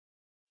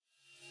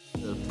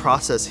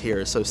process here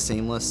is so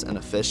seamless and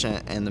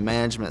efficient, and the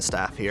management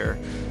staff here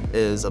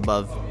is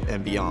above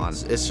and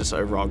beyond. It's just an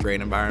overall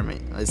great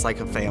environment. It's like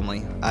a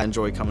family. I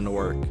enjoy coming to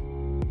work.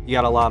 You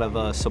got a lot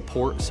of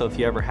support, so if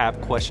you ever have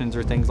questions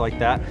or things like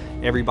that,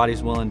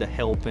 everybody's willing to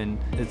help, and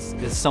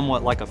it's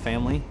somewhat like a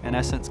family in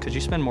essence, because you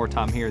spend more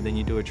time here than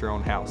you do at your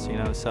own house, you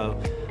know. So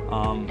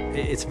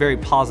it's very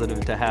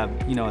positive to have,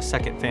 you know, a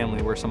second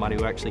family where somebody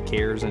who actually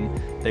cares and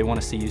they want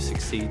to see you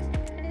succeed.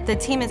 The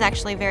team is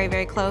actually very,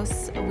 very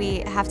close.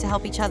 We have to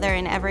help each other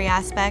in every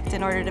aspect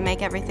in order to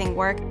make everything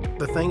work.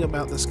 The thing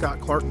about the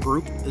Scott Clark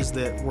group is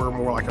that we're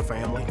more like a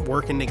family.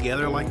 Working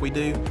together like we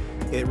do,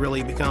 it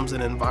really becomes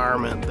an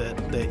environment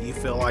that you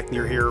feel like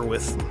you're here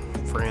with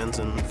friends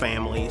and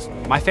families.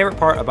 My favorite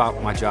part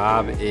about my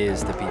job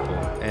is the people,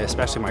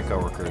 especially my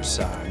coworkers.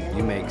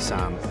 You make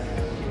some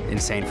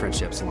insane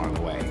friendships along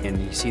the way,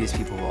 and you see these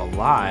people a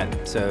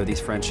lot, so these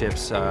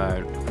friendships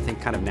I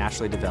think kind of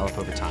naturally develop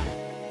over time.